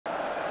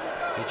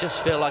You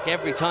just feel like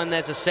every time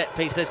there's a set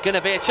piece, there's going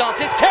to be a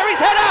chance. It's Terry's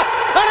header,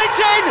 and it's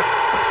in!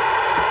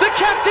 The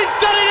captain's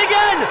done it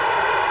again!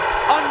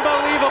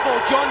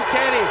 Unbelievable, John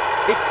Terry.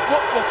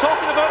 We're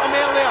talking about him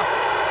earlier,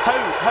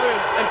 how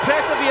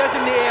impressive he is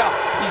in the air.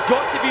 He's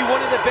got to be one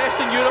of the best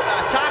in Europe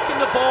at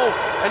attacking the ball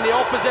in the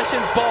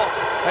opposition's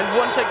box. And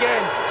once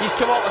again, he's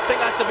come up, I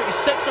think that's about his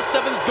 6th or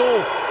 7th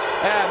goal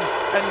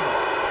in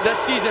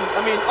this season.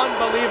 I mean,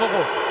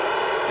 unbelievable.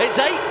 It's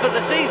 8th for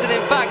the season,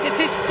 in fact. It's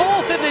his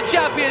 4th in the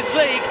Champions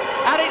League,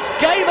 and it's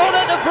game on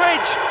at the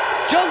bridge.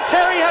 John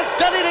Terry has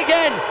done it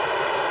again.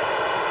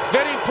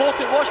 Very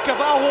important. Watch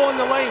Cavallo on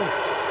the line.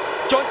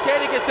 John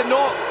Terry gets a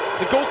knock.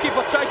 The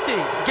goalkeeper tries to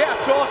get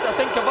across. I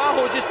think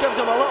Cavallo just gives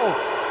him a little,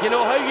 you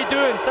know, how you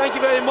doing? Thank you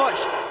very much.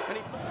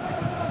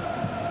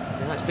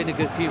 That's been a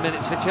good few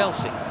minutes for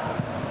Chelsea.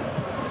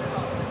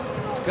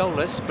 It's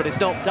goalless, but it's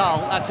not dull.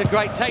 That's a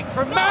great take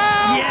from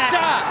Mount!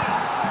 Yeah.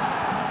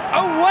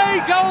 Away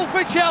goal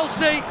for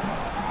Chelsea.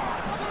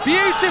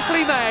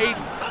 Beautifully made,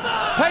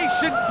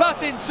 patient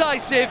but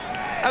incisive.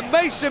 And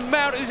Mason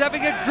Mount, who's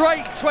having a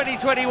great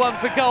 2021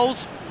 for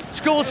goals,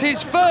 scores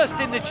his first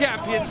in the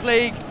Champions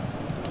League.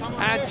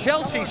 And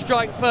Chelsea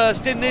strike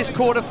first in this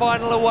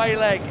quarter-final away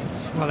leg.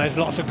 Well, there's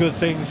lots of good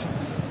things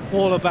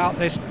all about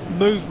this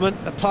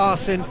movement, the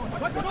passing,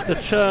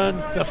 the turn,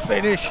 the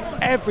finish,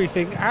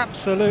 everything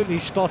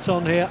absolutely spot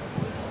on here.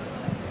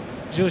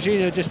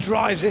 Jorginho just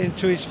drives it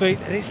into his feet,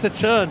 and it's the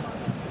turn.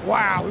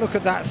 Wow, look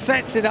at that,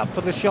 sets it up for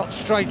the shot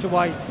straight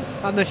away,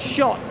 and the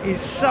shot is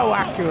so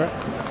accurate.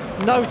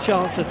 No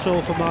chance at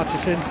all for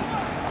Martin.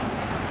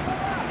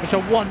 It's a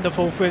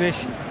wonderful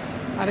finish,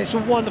 and it's a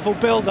wonderful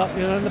build-up,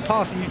 you know, in the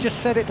passing. You just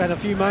said it, Ben, a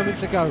few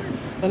moments ago.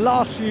 The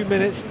last few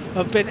minutes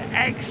have been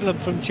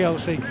excellent from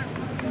Chelsea,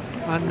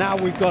 and now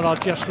we've got our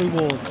just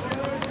rewards.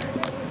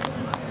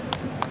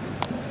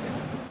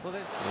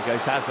 Here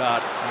goes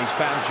Hazard, and he's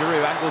found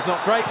Giroud. Angle's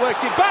not great,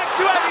 worked it back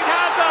to Eden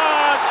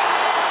Hazard!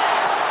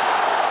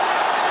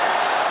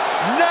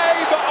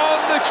 Name on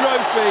the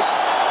trophy.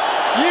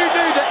 You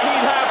knew that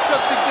he'd have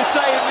something to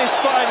say in this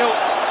final.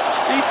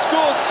 He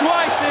scored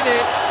twice in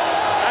it,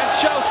 and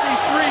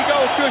Chelsea's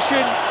 3-goal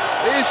cushion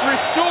is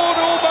restored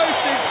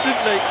almost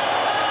instantly.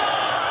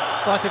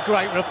 That's a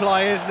great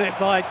reply, isn't it,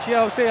 by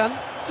Chelsea? And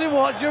do you know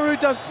what,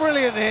 Giroud does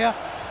brilliant here.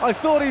 I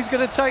thought he was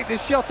going to take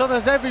this shot on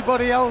as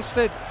everybody else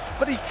did,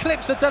 but he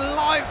clips a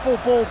delightful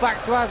ball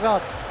back to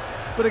Hazard.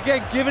 But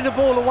again, giving the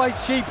ball away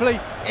cheaply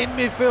in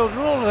midfield, and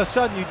all of a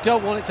sudden you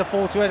don't want it to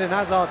fall to Eden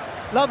Hazard.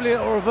 Lovely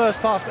little reverse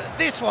pass, but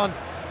this one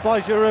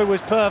by Giroud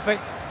was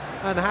perfect,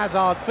 and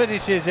Hazard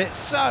finishes it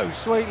so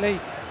sweetly.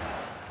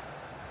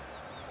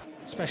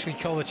 Especially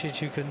Kovacic,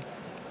 who can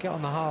get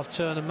on the half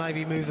turn and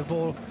maybe move the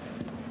ball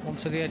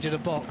onto the edge of the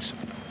box.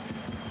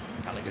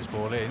 Gallagher's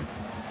ball in.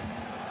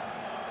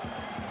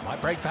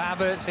 Might break for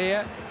Havertz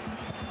here.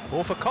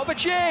 Or for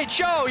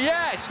Kovacic. Oh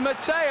yes,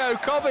 Mateo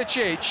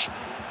Kovacic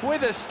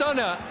with a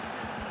stunner.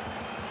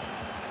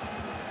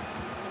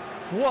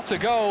 What a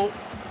goal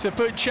to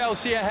put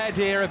Chelsea ahead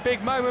here. A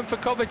big moment for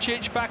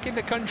Kovacic back in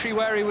the country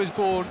where he was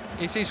born.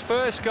 It's his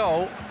first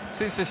goal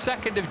since the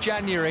 2nd of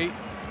January.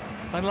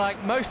 And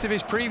like most of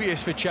his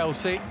previous for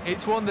Chelsea,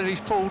 it's one that he's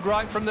pulled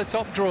right from the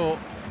top drawer.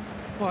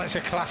 Well, it's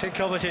a classic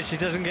Kovacic. He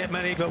doesn't get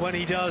many, but when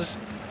he does,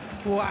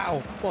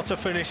 wow, what a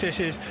finish this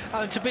is.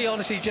 And to be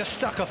honest, he just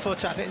stuck a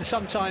foot at it, and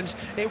sometimes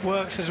it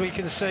works, as we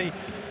can see.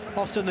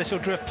 Often this will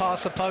drift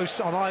past the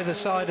post on either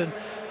side and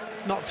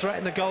not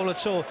threaten the goal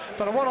at all.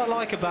 But what I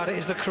like about it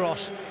is the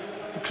cross.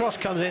 The cross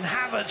comes in,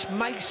 Havertz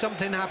makes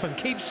something happen,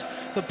 keeps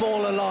the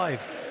ball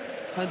alive.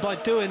 And by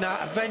doing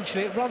that,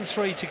 eventually it runs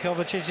free to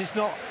Kovacic. It's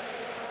not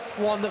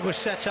one that was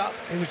set up,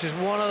 it was just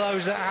one of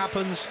those that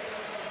happens.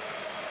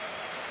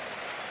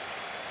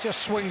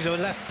 Just swings a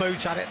left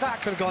boot at it. That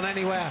could have gone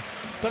anywhere,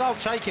 but I'll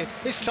take it.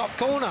 It's top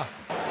corner.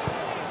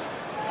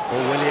 For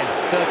Willian,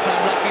 3rd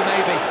time lucky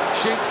maybe.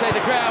 Shoots, say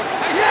the crowd.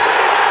 And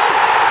yes!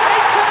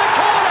 Into the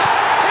corner!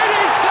 It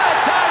is 3rd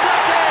time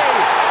lucky!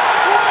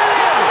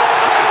 Willian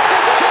makes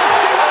it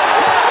Chelsea 1,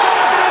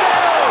 Barcelona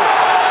 0!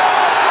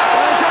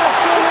 That's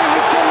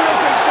absolutely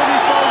terrific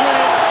finish by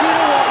Willian. Do you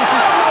know what? This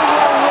is so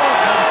well worked.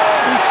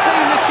 We've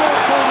seen the short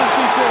corners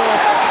before,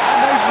 and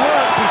they've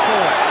worked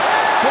before.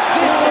 But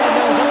this one,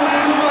 there was a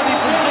man running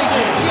from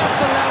Didier, just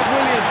allowed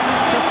Willian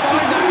to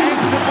find that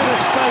extra bit of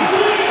space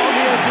on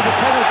the edge of the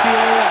penalty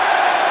area,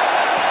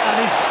 and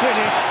his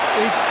finish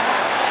is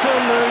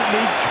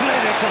absolutely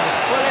clinical.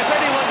 Well, if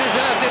anyone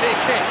deserved it,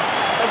 it's him.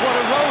 And what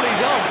a roll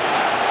he's on.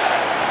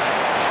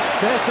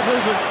 There's the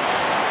movement.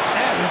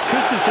 Yeah, it was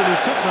Christensen who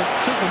took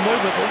the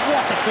movement, but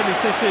what a finish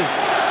this is.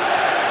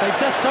 They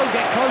just don't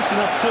get close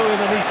enough to him,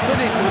 and he's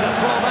finished with a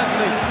palm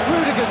athlete.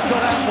 Rudiger's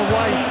got out of the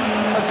way,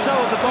 and so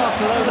have the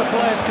Barcelona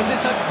players, because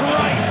it's a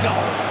great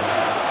goal.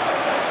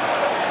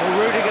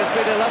 Well, Rudiger's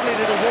been a lovely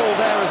little wall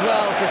there as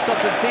well to stop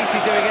Titi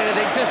doing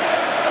anything. Just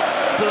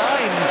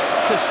blinds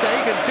to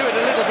Stegen to it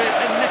a little bit,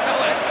 and now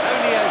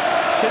Antonio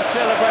can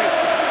celebrate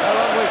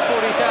along with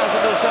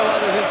 40,000 or so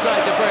others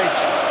inside the bridge.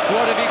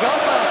 What have you got,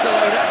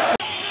 Barcelona?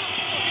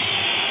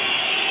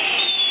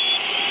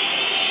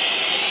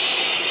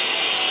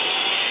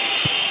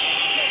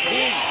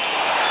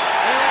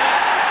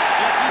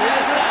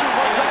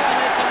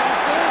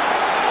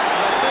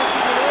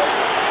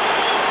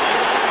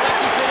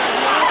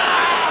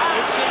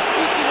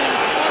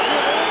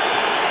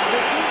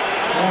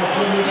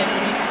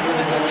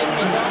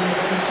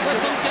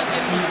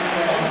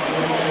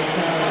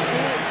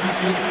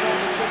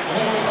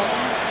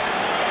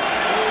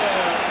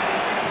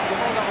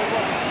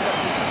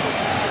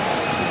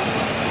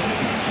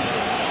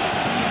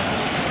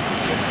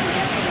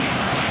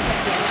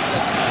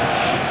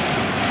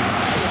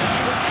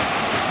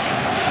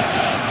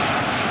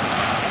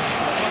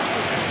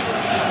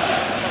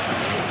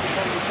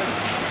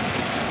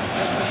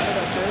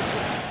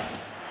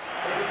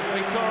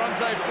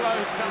 André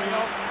flows coming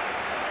off.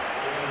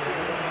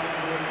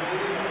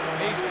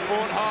 He's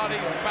fought hard,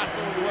 he's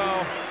battled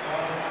well.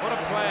 What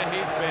a player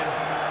he's been.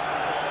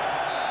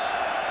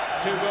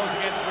 His 2 goals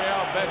against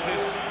Real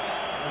Betis.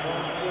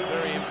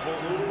 Very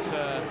important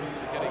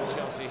for getting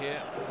Chelsea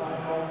here.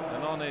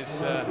 And on is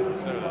Zola.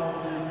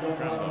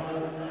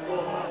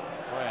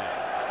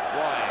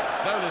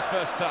 Wise. Zola's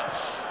first touch.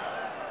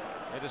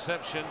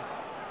 Interception.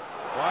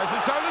 Wise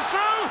and Zola's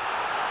through!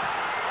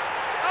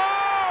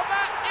 Oh,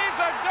 that is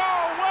a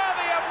goal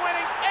worthy of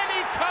winning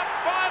any cup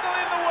final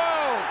in the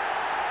world!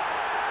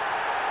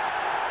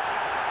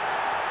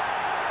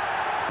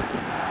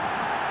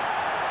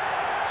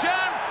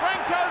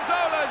 Gianfranco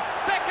Zola's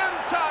second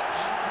touch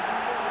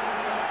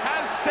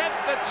has set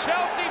the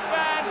Chelsea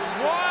fans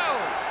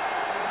wild.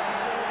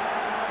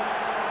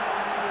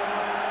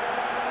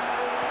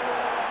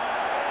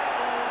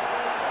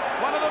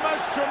 One of the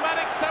most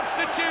dramatic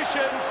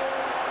substitutions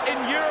in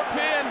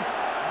European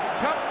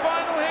Cup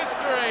final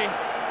history.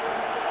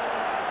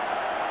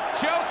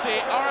 Chelsea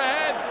are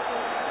ahead,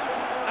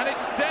 and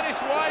it's Dennis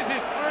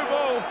Wise's through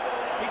ball.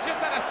 He just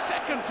had a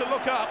second to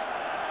look up.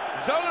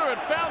 Zola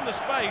had found the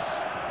space.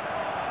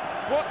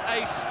 What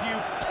a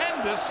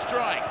stupendous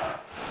strike.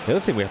 The other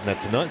thing we haven't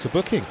had tonight's a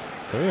booking.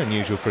 Very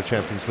unusual for a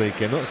Champions League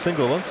game. Not a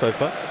single one so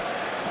far.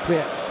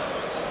 Clear.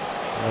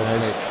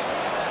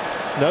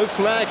 No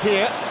flag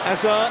here.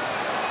 Hazard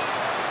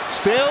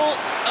still.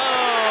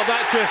 Oh,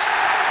 that just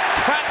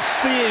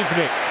caps the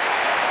evening.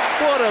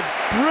 What a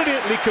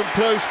brilliantly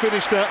composed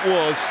finish that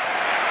was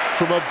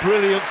from a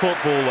brilliant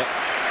footballer.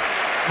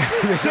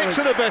 6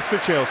 of the best for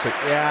Chelsea.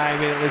 Yeah, I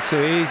mean, it looked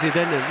so easy,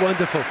 didn't it?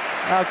 Wonderful,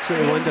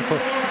 absolutely wonderful.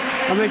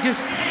 I mean,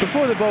 just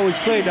before the ball was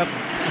played, I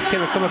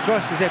kind of come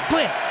across and said,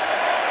 play it!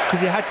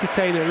 Because he had to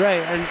time it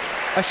right, and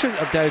I shouldn't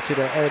have doubted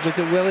it. Was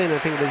it Willian, I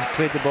think, that he's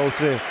played the ball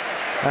through.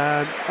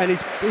 And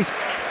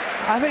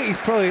I think he's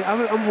probably,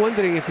 I'm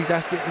wondering if he's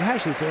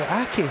actually said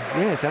Aki,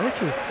 yes,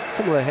 Aki,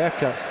 similar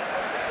haircuts.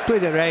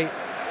 Played it right.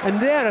 And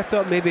there I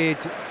thought maybe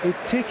he'd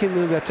taken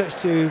maybe a touch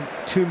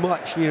too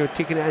much, you know,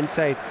 taking it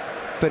inside.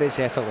 But it's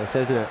effortless,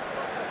 isn't it?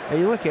 And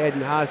you look at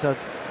Eden Hazard,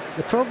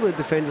 the problem the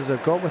defenders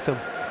have got with him,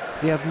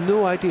 they have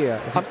no idea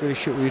if he's going to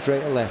shoot with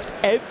right or left.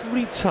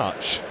 Every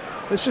touch.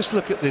 Let's just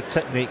look at the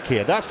technique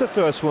here. That's the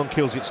first one,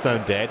 kills it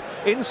stone dead.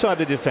 Inside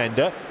the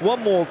defender,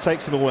 one more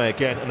takes him away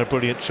again, and a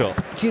brilliant shot.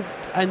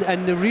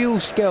 And the real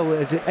skill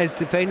is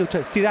the final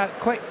touch. See that,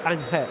 quite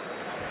unhit.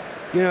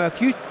 You know, if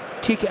you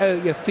take it out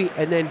of your feet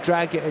and then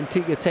drag it and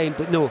take your time,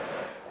 but no.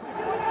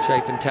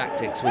 Shape and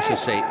tactics, we shall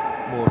see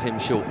more of him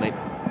shortly.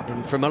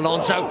 In from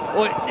Alonso.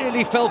 Oh, it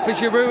nearly fell for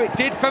Giroud. It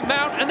did for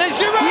Mount, and then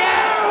Giroud!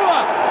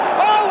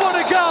 Yeah! Oh, what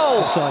a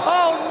goal! Offside.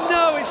 Oh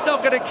no, it's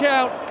not going to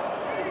count.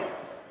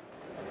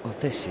 Well,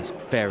 this is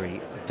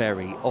very,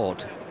 very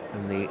odd,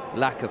 and the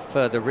lack of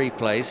further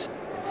replays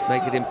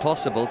make it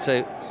impossible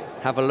to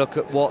have a look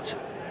at what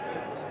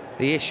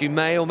the issue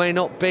may or may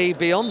not be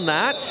beyond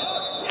that.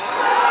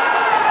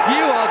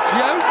 You are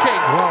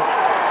joking. Well,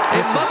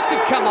 it must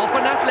have come off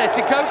an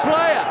Atletico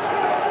player,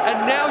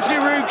 and now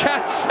Giroud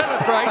can't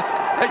celebrate.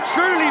 A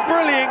truly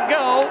brilliant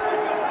goal.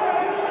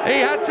 He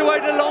had to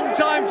wait a long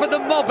time for the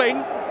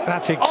mobbing.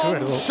 That's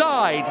incredible.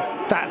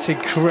 Onside. That's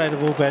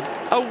incredible, Ben.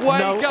 Away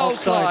no goal,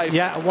 offside. Clive.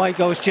 Yeah, away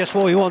goal is just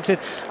what we wanted.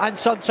 And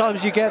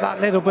sometimes you get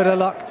that little bit of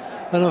luck.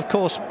 And of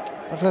course,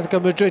 Atletico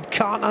Madrid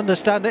can't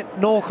understand it,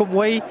 nor can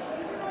we.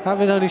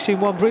 Having only seen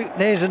one break,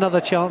 there's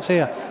another chance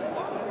here.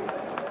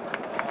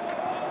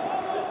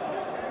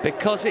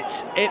 Because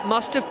it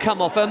must have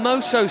come off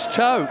Hermoso's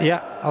toe.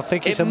 Yeah, I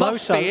think it's it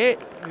Hermoso. Must be it.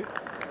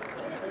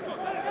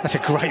 That's a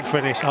great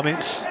finish. I mean,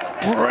 it's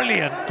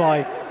brilliant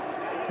by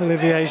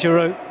Olivier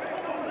Giroud.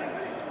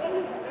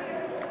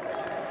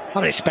 I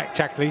mean, it's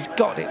spectacular. He's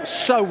got it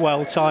so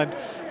well timed.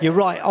 You're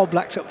right,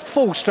 Oblak's at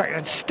full strength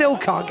and still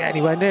can't get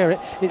anywhere near it.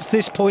 It's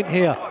this point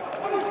here.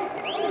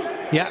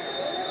 Yeah,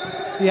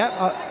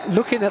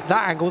 looking at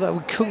that angle, that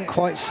we couldn't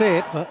quite see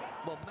it, but.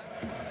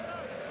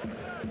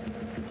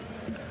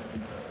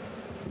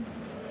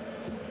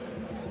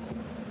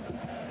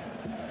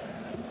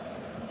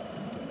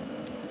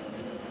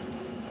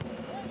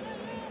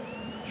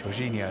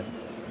 Jorginho.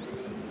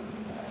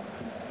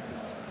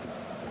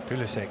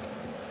 Pulisic.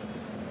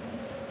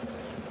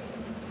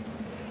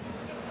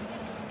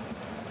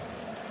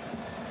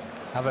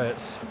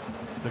 Havertz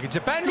looking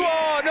to bend.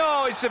 Oh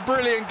no, it's a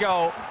brilliant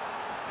goal.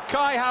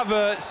 Kai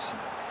Havertz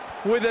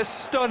with a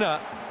stunner.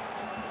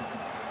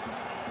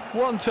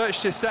 One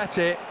touch to set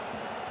it.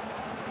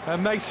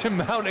 And Mason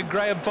Mount and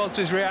Graham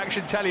Potter's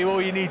reaction tell you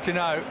all you need to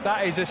know.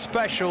 That is a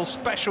special,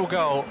 special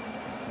goal.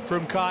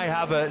 from Kai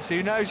Havertz,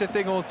 who knows a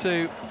thing or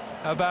two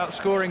about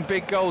scoring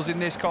big goals in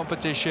this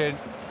competition.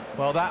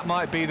 Well, that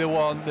might be the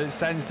one that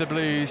sends the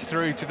Blues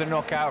through to the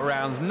knockout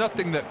rounds.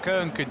 Nothing that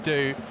Kern could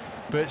do,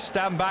 but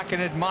stand back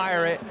and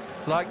admire it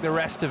like the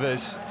rest of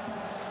us.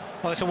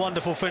 Well, it's a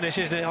wonderful finish,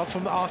 isn't it?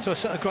 From after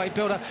a great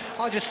build-up.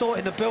 I just thought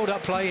in the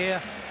build-up play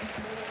here,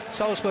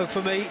 Salzburg,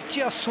 for me,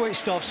 just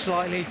switched off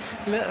slightly,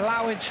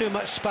 allowing too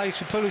much space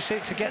for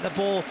Pulisic to get the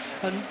ball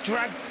and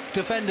drag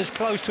defenders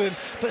close to him,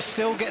 but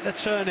still get the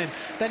turn in.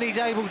 Then he's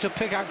able to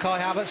pick out Kai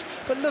Havertz,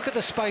 but look at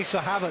the space for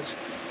Havertz.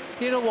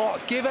 You know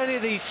what? Give any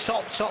of these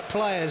top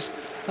players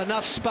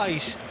enough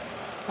space,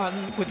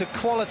 and with the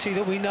quality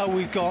that we know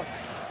we've got,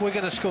 we're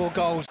going to score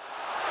goals.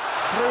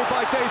 Through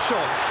by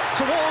Deschamps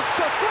towards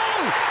a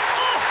flow.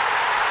 Oh!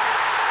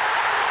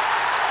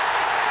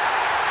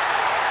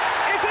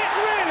 Is it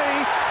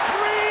really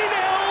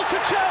 3-0 to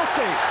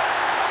Chelsea?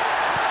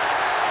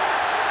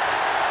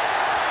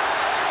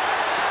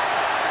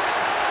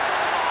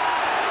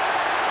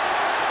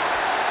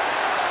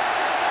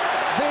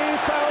 The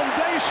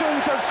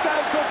foundations of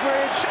Stamford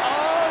Bridge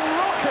are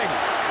rocking.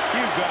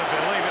 You've got to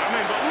believe it. I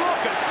mean, but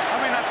look at,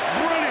 that's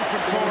brilliant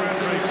from Torres.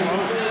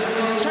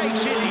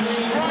 Takes it, he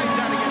strides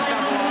out against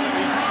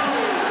Ivanovic.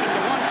 Just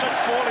a one-touch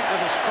ball into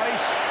the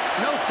space.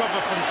 No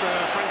cover from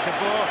Frank de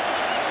Boer.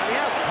 He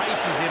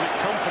outpaces him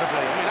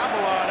comfortably. I mean,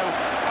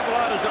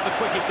 Abelardo's not the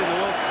quickest in the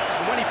world,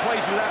 and when he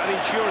plays without an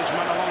insurance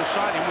man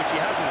alongside him, which he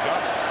hasn't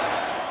got.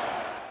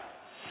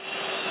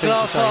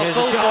 Glass half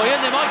full boy,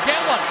 and they might get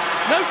one.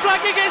 No flag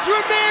against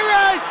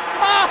Ramires!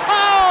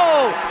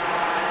 Oh!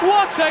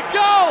 What a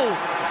goal!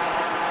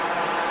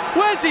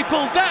 Where's he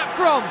pulled that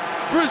from?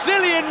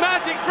 Brazilian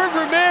magic from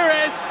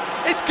Ramires.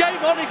 It's game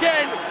on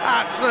again.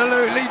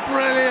 Absolutely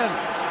brilliant.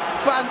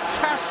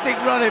 Fantastic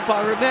running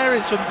by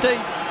Ramires from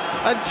deep,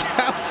 and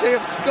Chelsea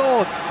have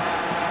scored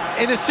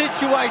in a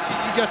situation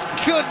you just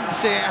couldn't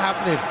see it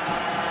happening.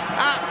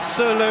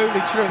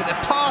 Absolutely terrific. The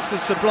pass was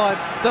sublime.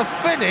 The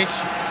finish,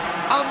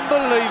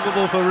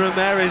 unbelievable for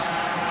Ramires.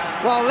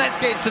 Well, let's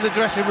get into the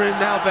dressing room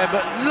now, Ben,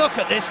 but look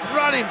at this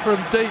running from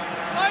deep.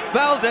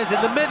 Valdez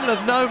in the middle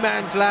of no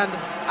man's land,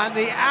 and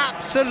the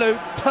absolute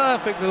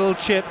perfect little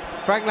chip.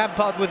 Frank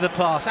Lampard with the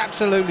pass,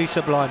 absolutely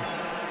sublime.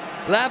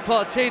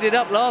 Lampard teed it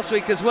up last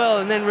week as well,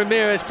 and then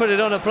Ramires put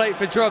it on a plate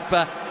for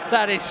Drogba.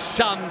 That is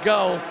some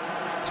goal.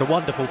 It's a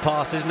wonderful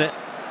pass, isn't it?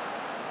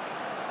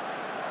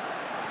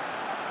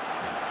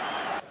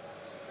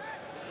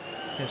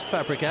 Here's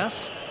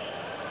Fabregas.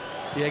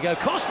 Diego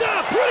Costa,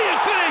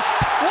 brilliant finish!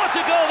 What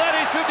a goal that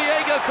is from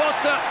Diego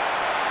Costa!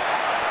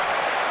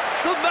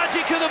 The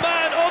magic of the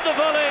man on the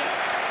volley,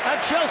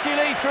 and Chelsea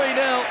lead 3-0,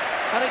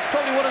 and it's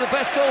probably one of the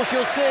best goals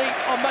you'll see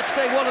on match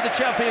day 1 of the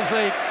Champions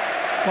League.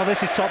 Well,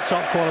 this is top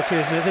quality,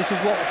 isn't it? This is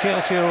what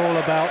Chelsea are all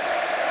about.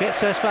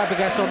 Gets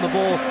Fabregas on the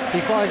ball, he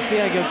finds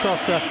Diego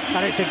Costa,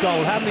 and it's a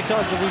goal. How many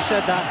times have we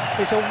said that?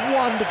 It's a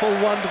wonderful,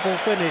 wonderful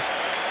finish.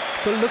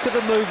 But look at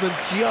the movement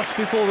just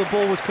before the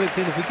ball was clipped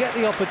in. If we get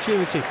the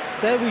opportunity,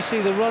 there we see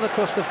the run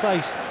across the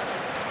face.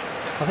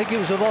 I think it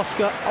was of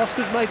Oscar.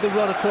 Oscar's made the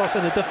run across,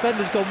 and the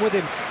defender's gone with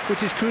him, which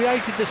has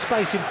created the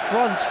space in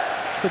front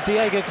for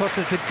Diego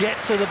Costa to get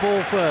to the ball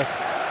first.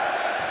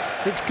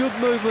 It's good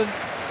movement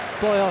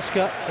by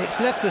Oscar. It's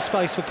left the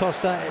space for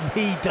Costa, and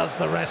he does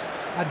the rest.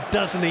 And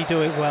doesn't he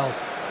do it well?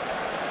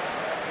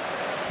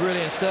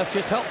 Brilliant stuff,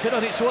 just helped it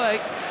on its way.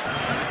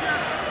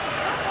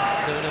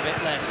 2 and a bit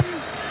left.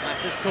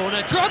 Matter's corner,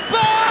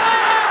 Drogba!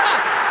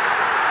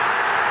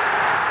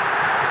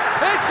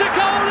 It's a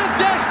goal of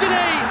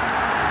destiny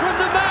from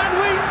the man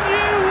we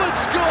knew would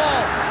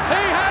score.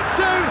 He had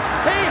to,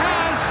 he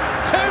has.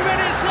 2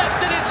 minutes left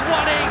and it's 1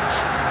 each.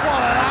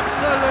 What an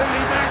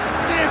absolutely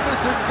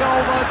magnificent goal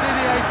by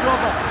Didier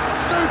Drogba.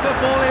 Super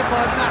ball in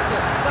by Mateo.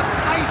 The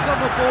pace on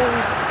the ball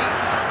was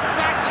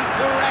exactly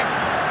correct.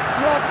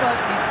 Drogba,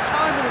 his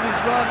timing of his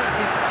run,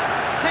 his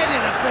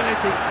heading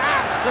ability,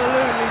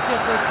 absolutely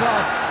different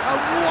class. And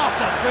what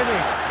a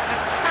finish.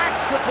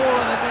 Attacks the ball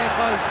at the near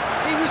post.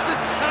 He was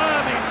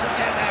determined to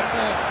get there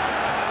first.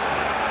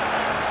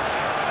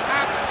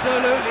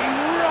 Absolutely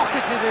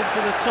rocketed into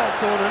the top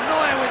corner.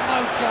 Neuer with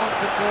no chance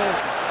at all.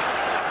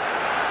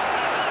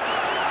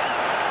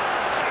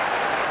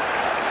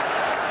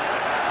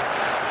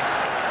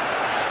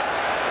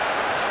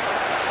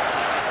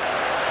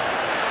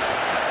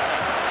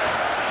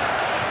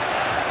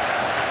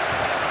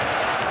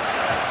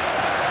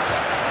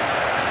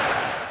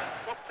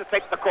 To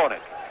take the corner.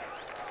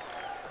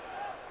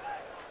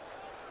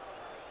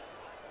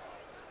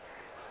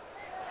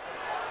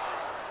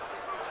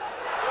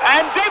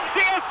 And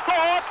Dempsey has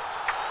scored.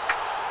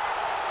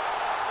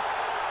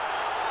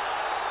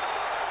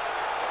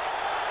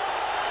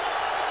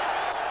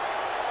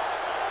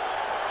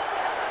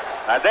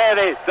 And there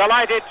it is,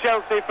 delighted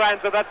Chelsea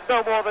fans, and that's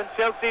no more than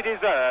Chelsea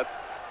deserve.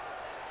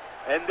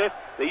 In this,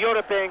 the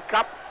European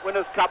Cup,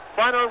 Winners' Cup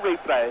final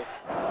replay.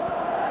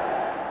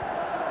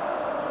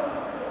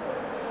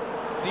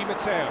 Di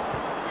Matteo.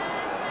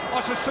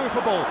 That's a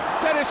Super Bowl.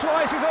 Dennis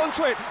Wise is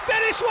onto it.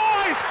 Dennis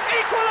Wise!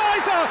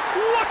 Equaliser!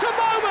 What a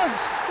moment!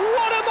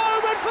 What a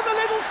moment for the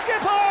little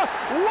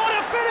What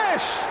a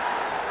finish!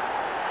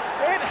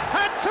 It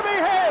had to be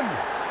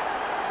him!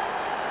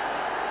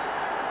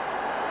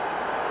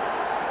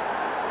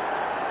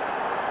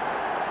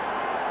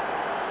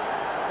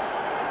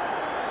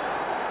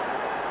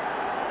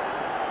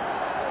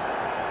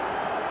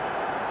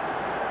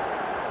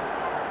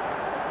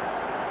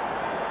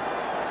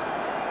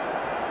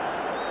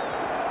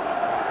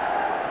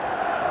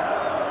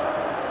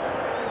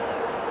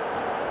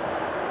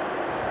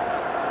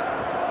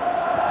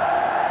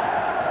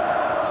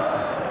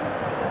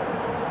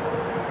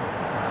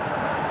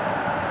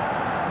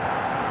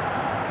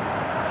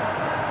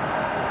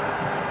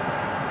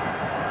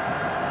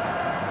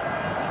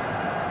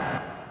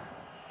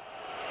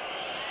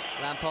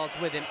 Lampard's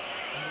with him.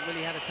 Hasn't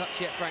really had a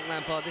touch yet, Frank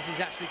Lampard. This is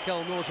actually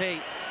Cole, nor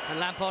he. And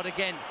Lampard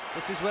again.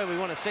 This is where we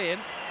want to see him.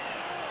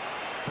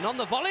 And on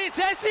the volley, it's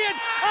Essien!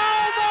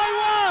 Oh my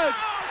word!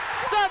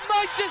 That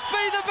might just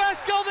be the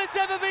best goal that's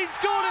ever been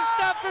scored at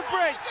Stamford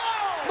Bridge.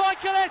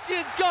 Micheal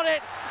Essien's got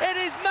it. It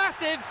is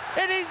massive.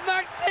 It is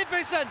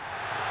magnificent.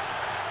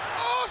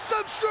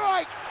 Awesome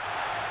strike!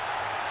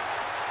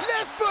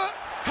 Left foot,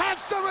 have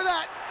some of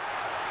that.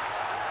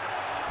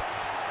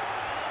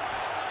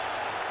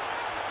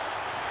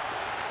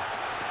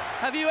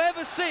 Have you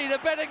ever seen a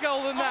better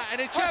goal than that in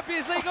a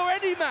Champions League or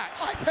any match?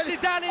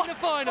 Zidane in the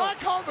final. I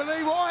can't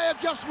believe what I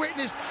have just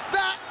witnessed.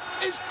 That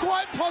is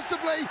quite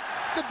possibly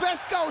the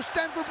best goal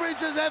Stamford Bridge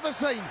has ever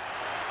seen.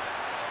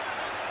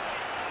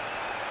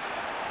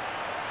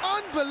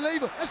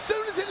 Unbelievable. As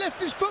soon as it left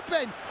his foot,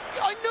 Ben,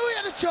 I knew he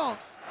had a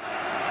chance.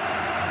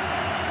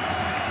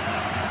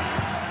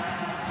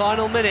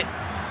 Final minute.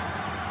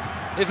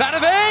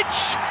 Ivanovic!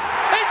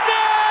 It's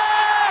there!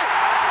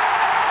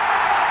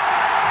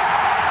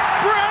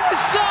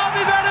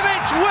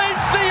 Ivanovic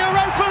wins the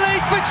Europa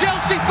League for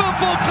Chelsea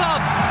Football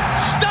Club.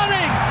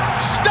 Stunning,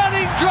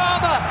 stunning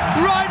drama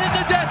right at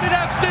the death in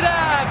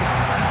Amsterdam.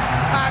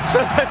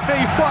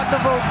 Absolutely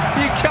wonderful.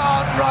 You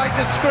can't write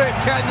the script,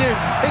 can you?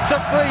 It's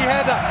a free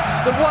header.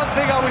 The one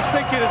thing I was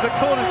thinking as the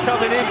corner's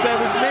coming in, there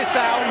was miss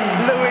out,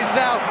 Lewis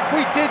out.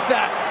 We did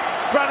that.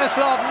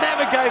 Branislav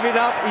never gave it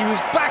up. He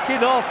was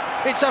backing off.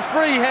 It's a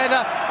free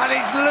header and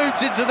it's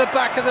looped into the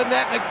back of the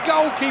net. The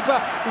goalkeeper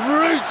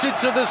roots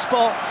into the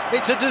spot.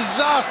 It's a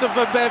disaster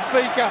for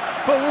Benfica,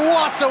 but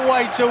what a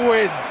way to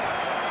win.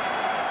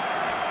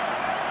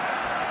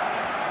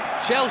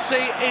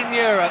 Chelsea in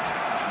Europe,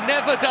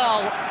 never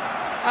dull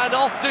and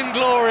often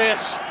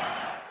glorious.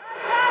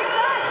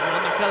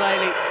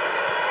 Micheal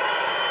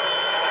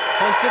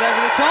posted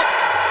over the top.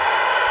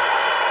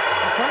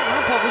 Frank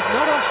Lampard was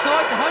not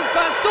offside. The home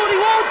fans thought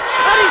he was,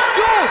 and he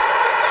scored.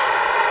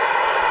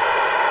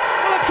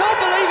 Well, I can't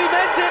believe he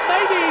meant it.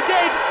 Maybe he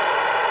did,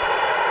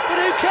 but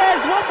who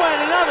cares? One way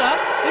and another,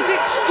 this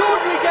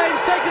extraordinary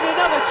game's taken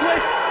another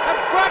twist, and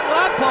Frank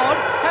Lampard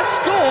has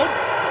scored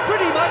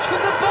pretty much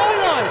from the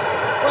byline.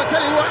 Well, I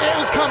tell you what, it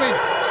was coming.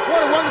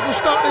 What a wonderful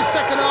start this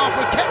second half.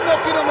 We kept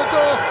knocking on the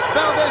door.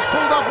 Valdez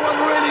pulled off one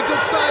really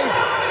good save.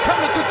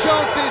 Couple of good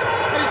chances,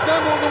 and it's no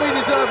more than we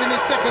deserve in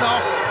this second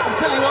half. I'm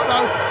telling you what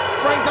though,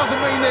 Frank doesn't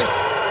mean this.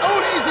 All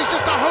it is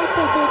just a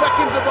hopeful ball back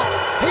into the box.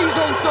 He's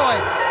onside.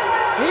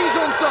 He's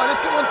onside.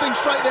 Let's get one thing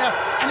straight there.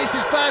 And it's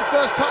his bad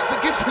first touch that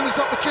gives him this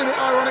opportunity,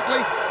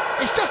 ironically.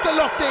 It's just a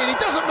loft in. He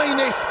doesn't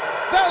mean this.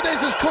 Valdez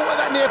has caught at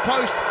that near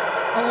post.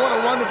 And what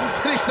a wonderful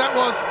finish that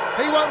was.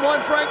 He won't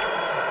mind, Frank.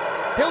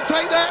 He'll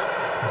take that.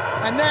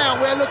 And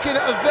now we're looking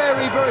at a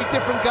very, very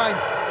different game.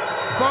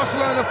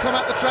 Barcelona have come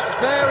out the traps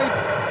very,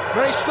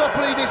 very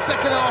sloppily this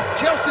second half.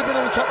 Chelsea have been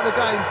on the top of the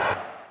game.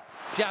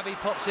 Xavi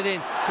pops it in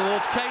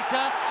towards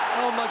Keita.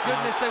 Oh my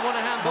goodness, they want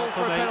a handball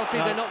for a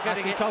penalty. No, they're not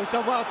getting it. Cole's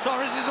done well.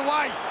 Torres is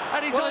away.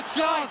 And he's on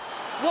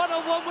chance.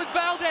 One-on-one with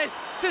Valdez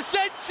to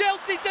send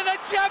Chelsea to the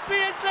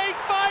Champions League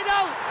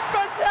final.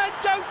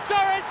 Fernando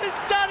Torres has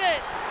done it.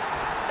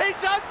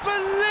 It's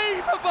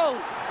unbelievable.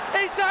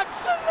 It's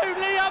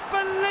absolutely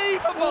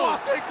unbelievable.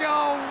 What a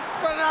goal.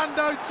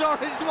 Fernando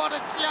Torres, what a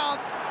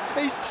chance.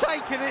 He's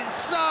taken it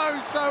so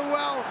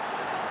well.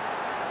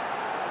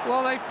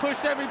 Well, they've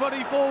pushed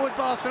everybody forward,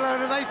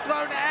 Barcelona. They've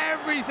thrown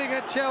everything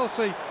at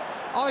Chelsea.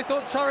 I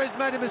thought Torres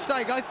made a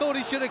mistake. I thought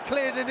he should have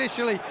cleared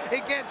initially.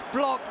 It gets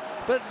blocked,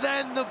 but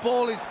then the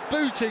ball is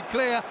booted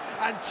clear,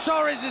 and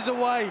Torres is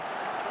away.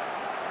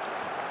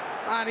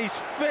 And he's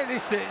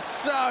finished it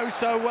so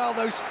well.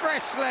 Those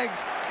fresh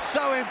legs,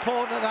 so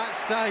important at that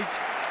stage.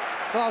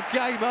 Well,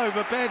 game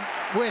over, Ben.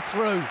 We're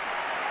through.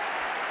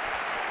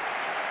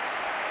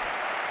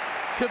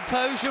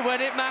 Composure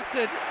when it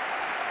mattered.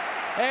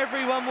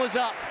 Everyone was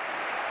up.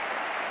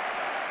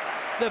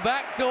 The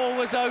back door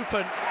was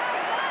open.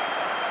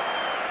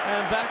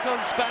 And back on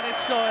Spanish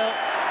soil,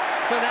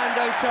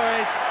 Fernando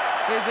Torres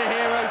is a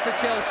hero for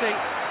Chelsea.